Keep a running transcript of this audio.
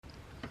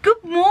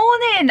Good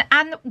morning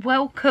and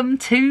welcome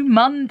to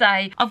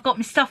Monday. I've got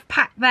my stuff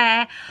packed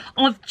there.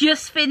 I've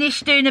just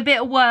finished doing a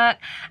bit of work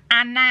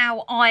and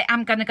now I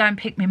am going to go and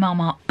pick my mum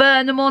up.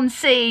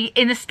 Burnham-on-Sea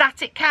in a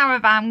static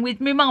caravan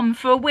with my mum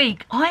for a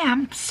week. I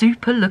am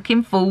super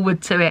looking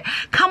forward to it.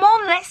 Come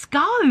on, let's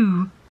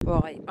go.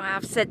 Right, I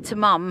have said to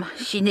mum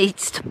she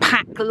needs to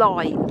pack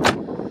light.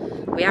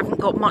 We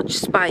haven't got much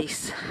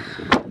space.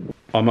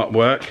 I'm at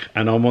work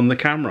and I'm on the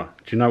camera.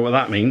 Do you know what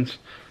that means?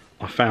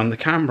 I found the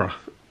camera.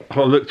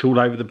 I looked all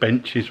over the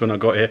benches when I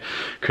got here,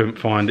 couldn't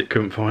find it.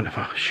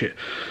 Oh shit,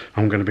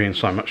 I'm going to be in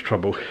so much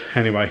trouble.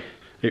 Anyway,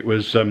 it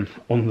was on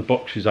the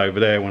boxes over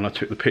there when I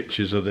took the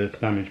pictures of the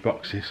damaged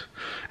boxes.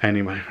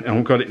 Anyway,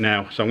 I've got it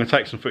now, so I'm going to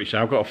take some footage.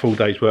 I've got a full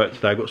day's work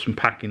today. I've got some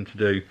packing to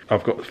do.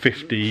 I've got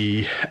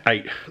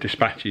 58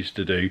 dispatches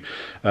to do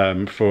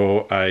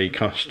for a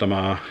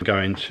customer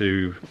going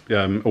to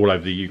all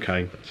over the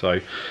UK. So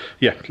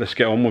yeah, let's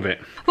get on with it.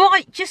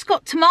 Right, just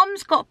got to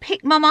mum's, got to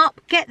pick mum up,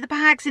 get the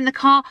bags in the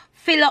car,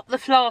 fill up the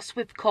flask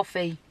with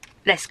coffee.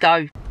 Let's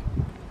go.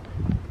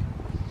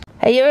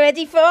 Are you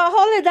ready for our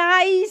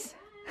holidays?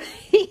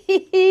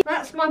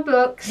 That's my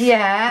books.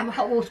 Yeah. And my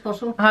hot water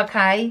bottle.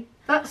 Okay.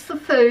 That's the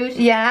food.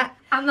 Yeah.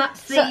 And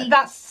that's the... So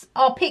that's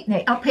our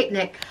picnic. our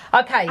picnic.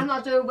 Okay. And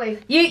I'll do a wee.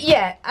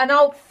 Yeah, and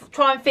I'll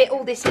try and fit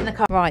all this in the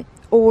car. Right,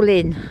 all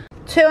in.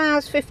 2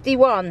 hours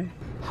 51,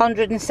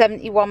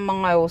 171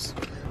 miles.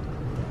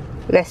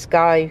 Let's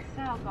go.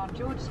 South on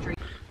George Street.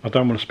 I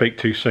don't want to speak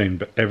too soon,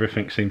 but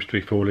everything seems to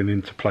be falling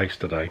into place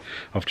today.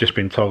 I've just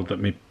been told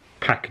that my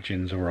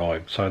packaging's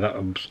arrived, so that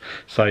will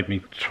save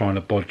me trying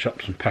to bodge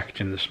up some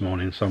packaging this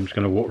morning. So I'm just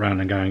going to walk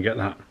around and go and get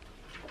that.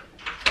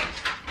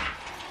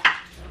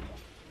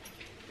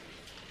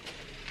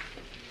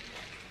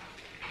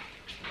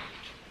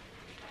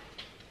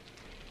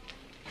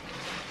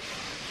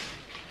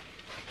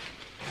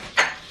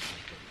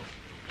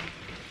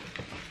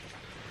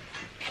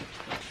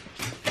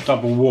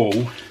 Double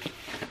wall,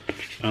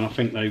 and I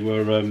think they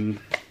were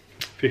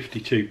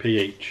 52p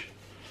each,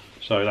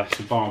 so that's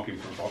a bargain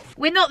for a box.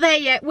 We're not there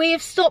yet. We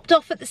have stopped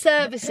off at the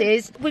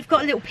services. We've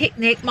got a little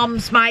picnic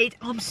mum's made.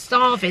 I'm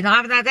starving. I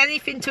haven't had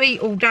anything to eat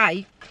all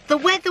day. The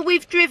weather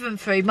we've driven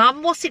through,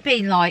 mum, what's it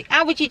been like?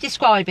 How would you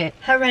describe it?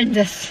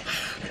 Horrendous.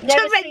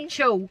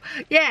 Torrential.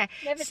 Yeah.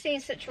 Never seen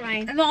such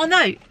rain. No, I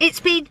know.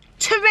 It's been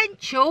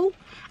torrential,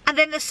 and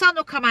then the sun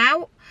will come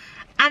out,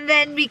 and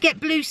then we get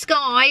blue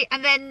sky,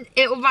 and then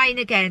it'll rain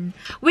again.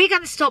 We're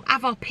going to stop,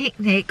 have our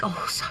picnic.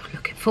 Oh, so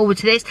looking forward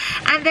to this.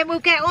 And then we'll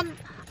get on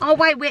our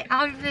way. We're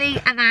only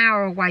an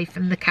hour away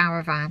from the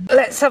caravan.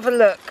 Let's have a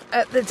look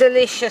at the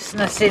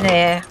deliciousness in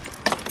here.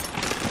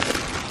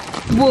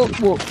 Whoa,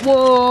 whoa,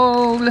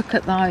 whoa, look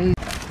at those.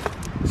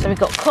 So we've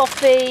got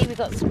coffee, we've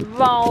got some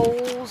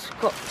rolls,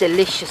 we've got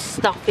delicious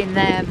stuff in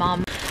there,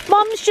 mum.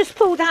 Mum's just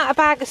pulled out a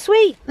bag of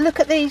sweets.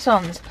 Look at these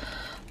ones.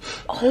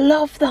 I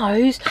love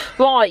those.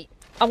 Right.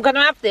 I'm going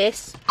to have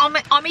this.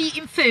 I'm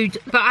eating food,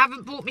 but I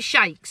haven't bought my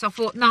shakes. I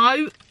thought,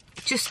 no,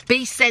 just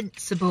be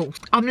sensible.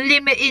 I'm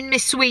limiting my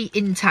sweet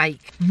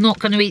intake. I'm not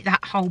going to eat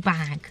that whole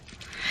bag.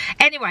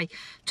 Anyway,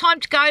 time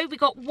to go. We've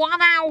got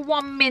 1 hour,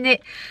 1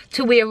 minute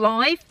till we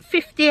arrive.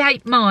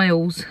 58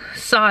 miles.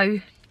 So,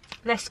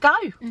 let's go.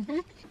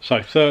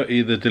 So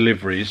 30 of the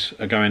deliveries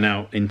are going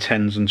out in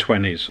 10s and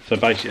 20s. So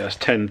basically that's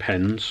 10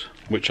 pens,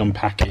 which I'm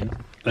packing.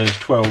 There's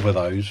 12 of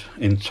those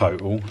in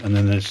total, and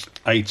then there's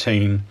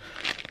 18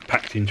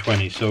 packed in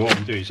 20. So what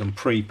I'm doing is I'm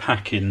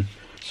pre-packing,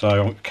 so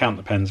I'll count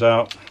the pens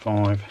out.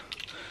 5,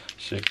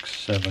 6,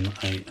 7,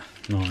 8,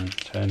 9,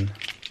 10.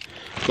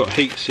 I've got a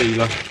heat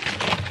sealer,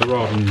 so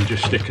rather than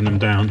just sticking them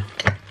down,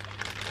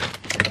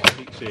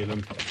 heat seal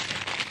them.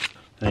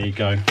 There you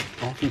go.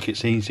 I think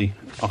it's easy.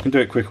 I can do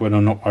it quicker when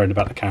I'm not worried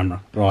about the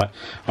camera. Right,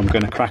 I'm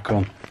going to crack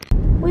on.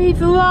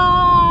 We've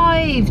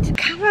arrived.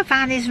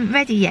 Caravan isn't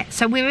ready yet,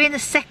 so we're in a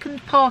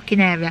second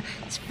parking area.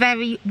 It's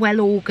very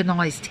well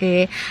organised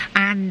here,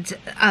 and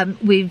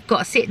we've got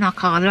to sit in our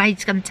car. The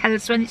lady's going to tell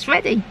us when it's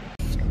ready.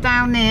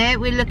 Down here,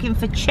 we're looking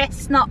for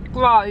Chestnut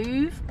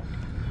Grove,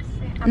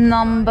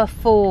 number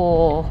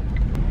 4.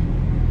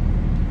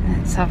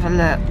 Let's have a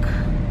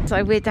look.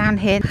 So we're down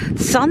here.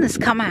 The sun has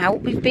come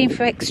out. We've been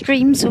through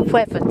extremes of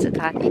weather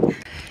today.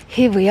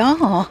 Here we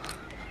are.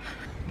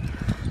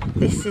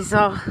 This is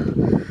our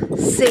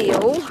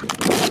seal,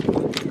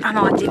 and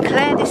I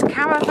declare this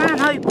caravan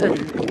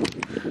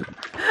open.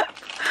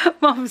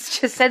 Mum's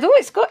just said, oh,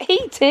 it's got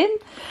heating.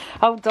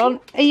 Hold on,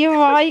 are you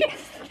alright?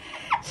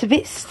 It's a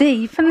bit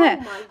steep, isn't it?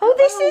 Oh,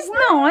 this is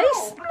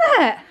nice,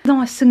 isn't it?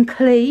 Nice and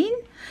clean.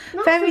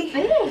 Very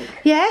big.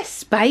 Yeah,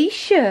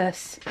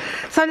 spacious.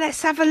 So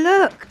let's have a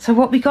look. So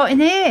what we got in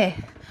here?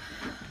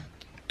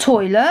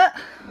 Toilet.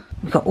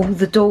 We've got all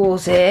the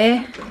doors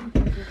here.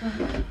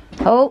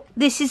 Oh,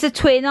 this is a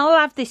twin. I'll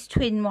have this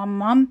twin one,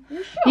 Mum.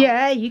 Sure?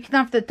 Yeah, you can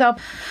have the double.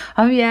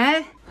 Oh,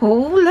 yeah.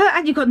 Oh, look,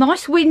 and you've got a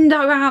nice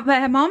window out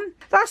there, Mum.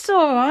 That's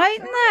all right,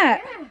 isn't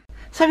it? Yeah.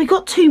 So we've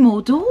got 2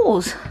 more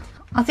doors.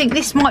 I think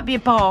this might be a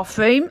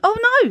bathroom.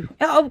 Oh no!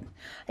 Oh,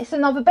 it's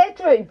another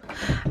bedroom.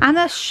 And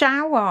a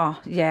shower.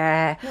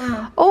 Yeah.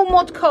 Wow. All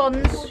mod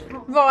cons.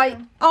 Right,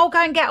 I'll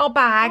go and get our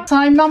bag.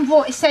 So Mum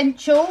brought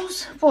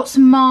essentials. Brought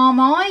some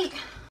Marmite.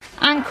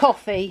 And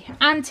coffee.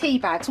 And tea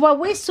bags. Well,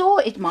 we're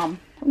sorted, Mum.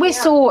 We're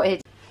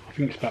sorted. I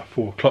think it's about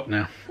 4 o'clock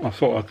now. I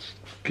thought I'd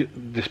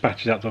get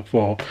dispatches out to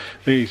 4.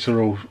 These are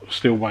all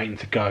still waiting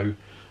to go.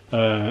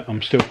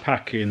 I'm still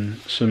packing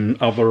some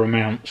other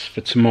amounts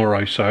for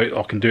tomorrow, so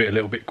I can do it a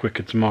little bit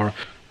quicker tomorrow.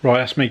 Right,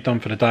 that's me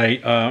done for the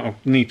day. I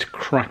need to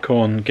crack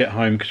on, get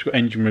home, because we've got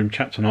engine room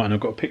chat tonight, and I've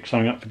got to pick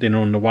something up for dinner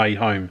on the way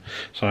home.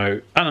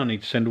 So, and I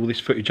need to send all this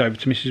footage over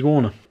to Mrs.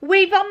 Warner.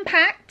 We've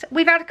unpacked,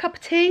 we've had a cup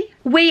of tea.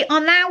 We are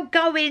now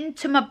going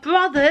to my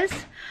brother's.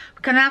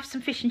 We're going to have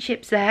some fish and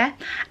chips there.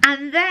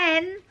 And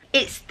then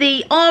it's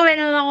the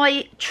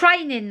RNLI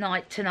training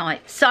night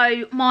tonight.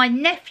 So my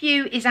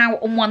nephew is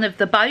out on one of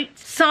the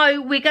boats. So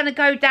we're going to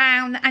go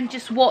down and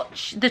just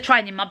watch the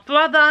training. My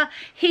brother,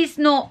 he's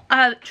not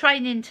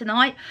training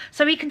tonight,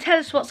 so he can tell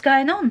us what's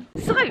going on.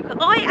 So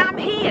I am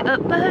here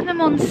at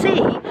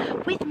Burnham-on-Sea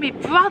with my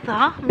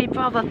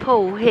brother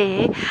Paul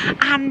here.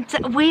 And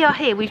we are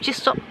here, we've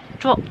just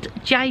dropped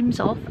James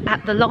off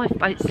at the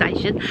lifeboat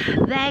station.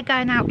 They're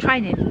going out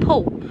training.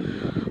 Paul,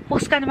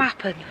 what's going to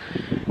happen?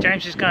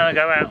 James is going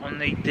to go out on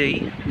the D,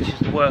 which is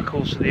the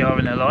workhorse of the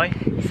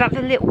RNLI. Is that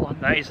the little one?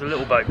 That is the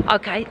little boat.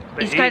 Okay,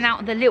 But he's it going is- out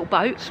on the little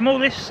boat.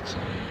 Smallest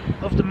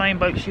of the main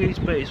boats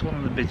used, but it's one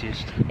of the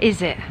busiest.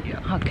 Is it? Yeah.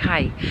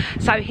 Okay,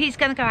 so he's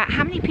going to go out.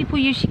 How many people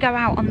usually go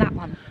out on that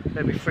one?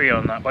 There'll be 3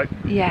 on that boat.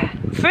 Yeah,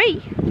 3?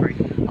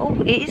 3.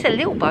 Oh, it is a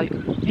little boat.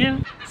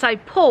 Yeah. So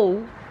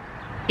Paul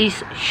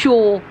is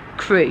shore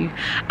crew.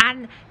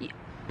 And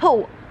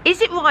Paul, is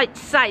it right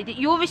to say that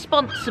you're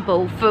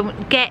responsible for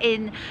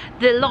getting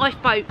the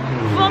lifeboat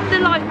from the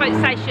lifeboat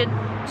station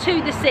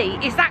to the sea?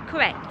 Is that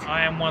correct?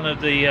 I am one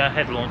of the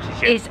head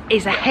launchers, yeah.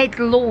 Is a head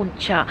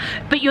launcher,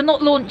 but you're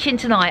not launching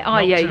tonight,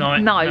 are Not you? tonight,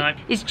 no.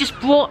 It's just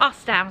brought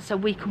us down so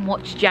we can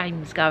watch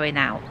James going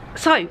out.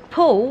 So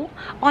Paul,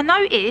 I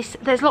noticed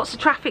there's lots of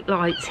traffic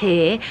lights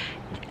here.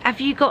 Have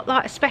you got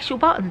like a special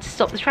button to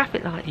stop the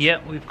traffic lights?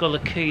 Yeah, we've got a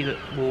key that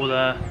will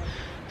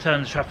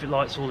turn the traffic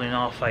lights all in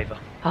our favour.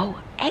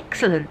 Oh,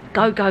 excellent.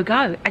 Go, go,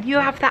 go. And you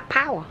have that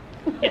power.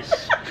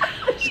 Yes.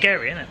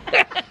 Scary, isn't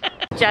it?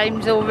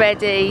 James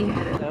already.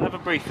 They'll have a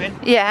briefing.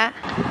 Yeah,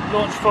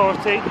 Launch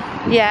authority.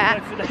 yeah,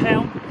 Go through the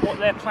helm, what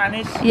their plan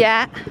is.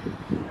 yeah.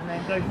 And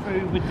then go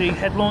through with the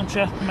head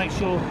launcher to make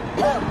sure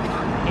he's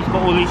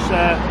got all his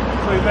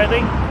crew ready.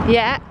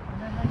 Yeah.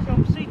 And then they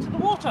shall proceed to the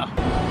water.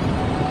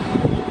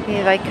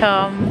 Here they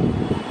come.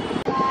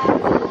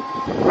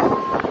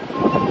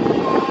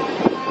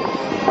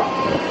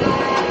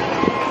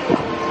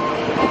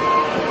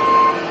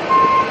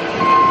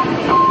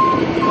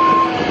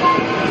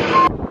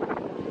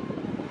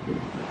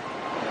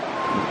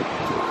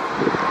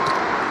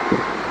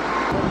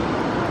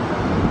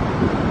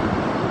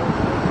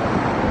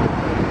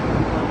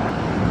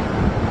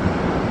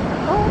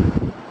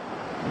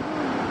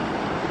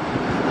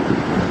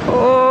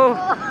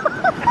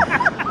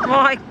 Oh,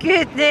 my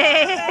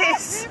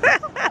goodness.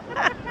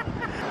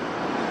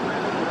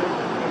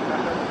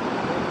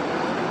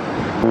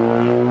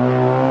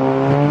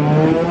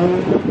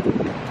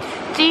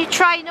 Do you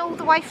train all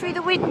the way through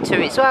the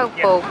winter as well,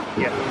 Paul?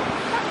 Yeah.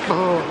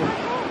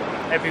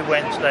 Oh, Every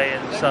Wednesday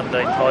and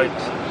Sunday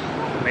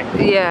tides.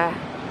 yeah.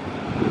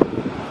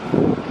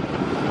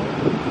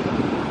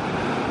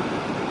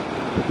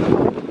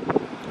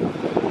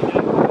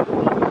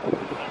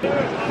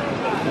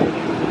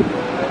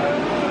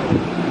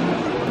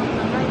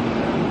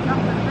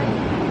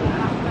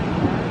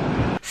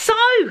 So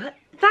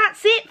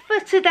that's it for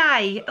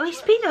today. Oh,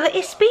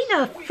 it's been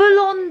a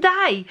full-on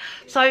day.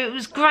 So it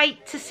was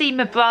great to see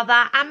my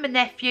brother and my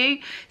nephew,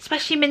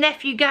 especially my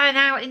nephew going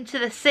out into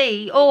the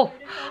sea. Oh,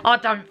 I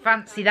don't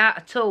fancy that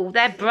at all.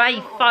 They're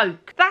brave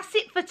folk. That's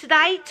it for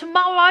today.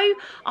 Tomorrow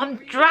I'm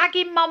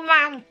dragging Mum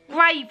round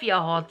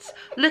graveyards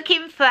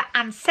looking for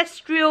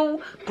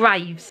ancestral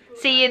graves.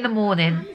 See you in the morning.